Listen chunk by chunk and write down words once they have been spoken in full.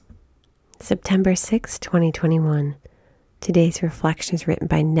September 6, 2021. Today's reflection is written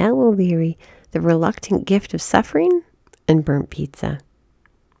by Nell O'Leary, The Reluctant Gift of Suffering and Burnt Pizza.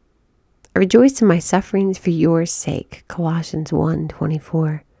 I rejoice in my sufferings for your sake. Colossians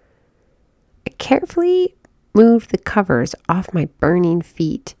 1:24. I carefully moved the covers off my burning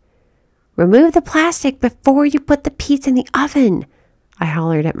feet. Remove the plastic before you put the pizza in the oven, I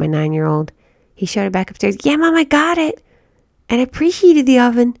hollered at my 9-year-old. He shouted back upstairs, Yeah, Mom, I got it. And I preheated the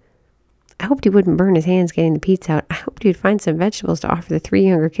oven. I hoped he wouldn't burn his hands getting the pizza out. I hoped he'd find some vegetables to offer the 3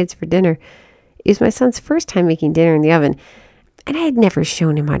 younger kids for dinner. It was my son's first time making dinner in the oven, and I had never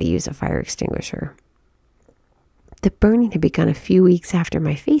shown him how to use a fire extinguisher. The burning had begun a few weeks after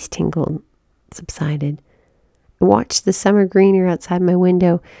my face tingle subsided. I watched the summer greenery outside my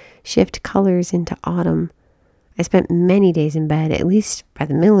window shift colors into autumn. I spent many days in bed, at least by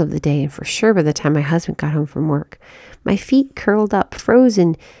the middle of the day, and for sure by the time my husband got home from work. My feet curled up,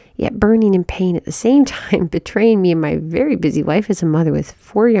 frozen, yet burning in pain at the same time, betraying me and my very busy life as a mother with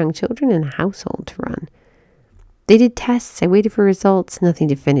 4 young children and a household to run. They did tests. I waited for results. Nothing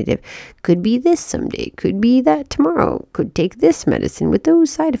definitive. Could be this someday. Could be that tomorrow. Could take this medicine with those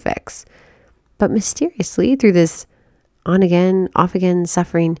side effects. But mysteriously, through this on-again, off-again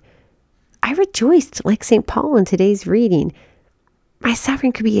suffering, I rejoiced like St. Paul in today's reading. My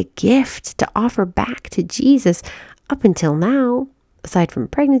suffering could be a gift to offer back to Jesus. Up until now, aside from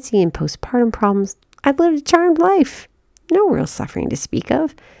pregnancy and postpartum problems, I'd lived a charmed life. No real suffering to speak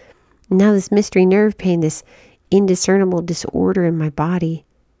of. Now this mystery nerve pain, this indiscernible disorder in my body,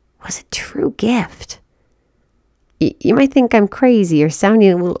 was a true gift. You might think I'm crazy or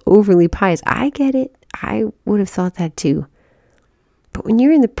sounding a little overly pious. I get it. I would have thought that too. But when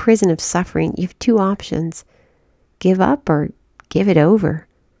you're in the prison of suffering, you have 2 options. Give up or give it over.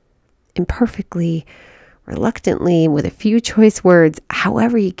 Imperfectly, reluctantly, with a few choice words,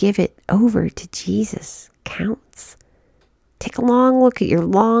 however you give it over to Jesus counts. Take a long look at your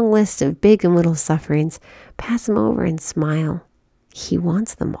long list of big and little sufferings. Pass them over and smile. He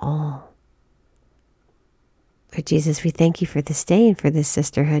wants them all. Lord Jesus, we thank you for this day and for this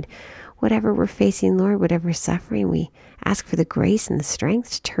sisterhood. Whatever we're facing, Lord, whatever suffering, we ask for the grace and the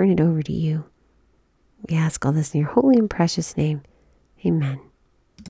strength to turn it over to you. We ask all this in your holy and precious name. Amen.